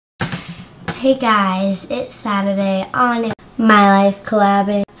Hey guys, it's Saturday on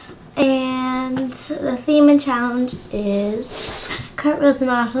MyLifeCollabing, and the theme and challenge is cartwheels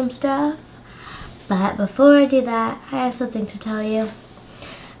and awesome stuff. But before I do that, I have something to tell you.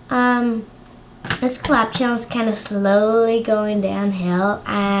 This collab channel is kind of slowly going downhill,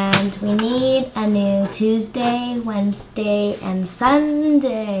 and we need a new Tuesday, Wednesday, and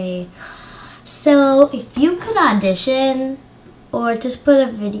Sunday. So if you could audition, or just put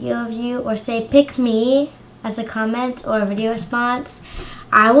a video of you, or say pick me as a comment or a video response,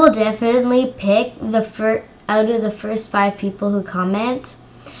 I will definitely pick out of the first 5 people who comment.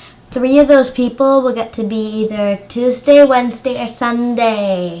 3 of those people will get to be either Tuesday, Wednesday, or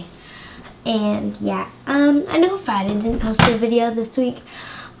Sunday. And yeah, I know Friday didn't post a video this week.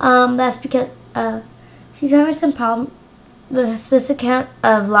 That's because she's having some problem with this account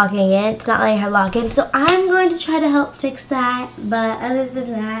of logging in. It's not letting her log in, so I'm going to try to help fix that. But other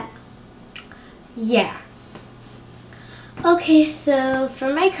than that, yeah. Okay, so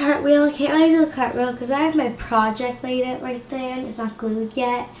for my cartwheel, I can't really do the cartwheel because I have my project laid out right there and it's not glued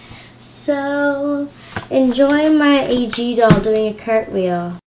yet. So enjoy my AG doll doing a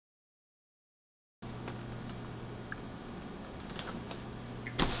cartwheel.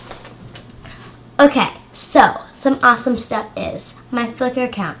 Okay, so some awesome stuff is my Flickr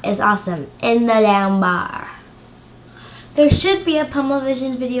account is awesome in the down bar. There should be a Pummel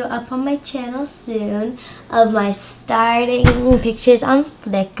Vision video up on my channel soon of my starting pictures on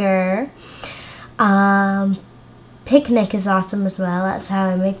Flickr. Picnic is awesome as well. That's how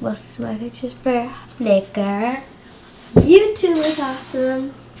I make most of my pictures for Flickr. YouTube is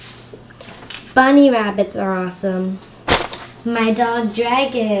awesome. Bunny rabbits are awesome. My dog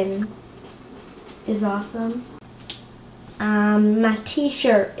Dragon is awesome. My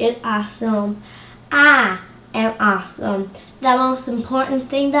t-shirt is awesome. I am awesome. The most important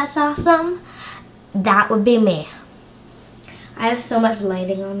thing that's awesome, that would be me. I have so much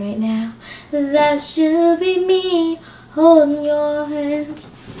lighting on right now. That should be me holding your hand.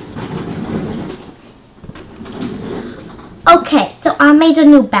 Okay, so I made a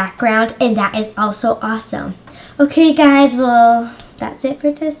new background and that is also awesome. Okay guys, well, that's it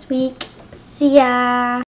for this week. See ya!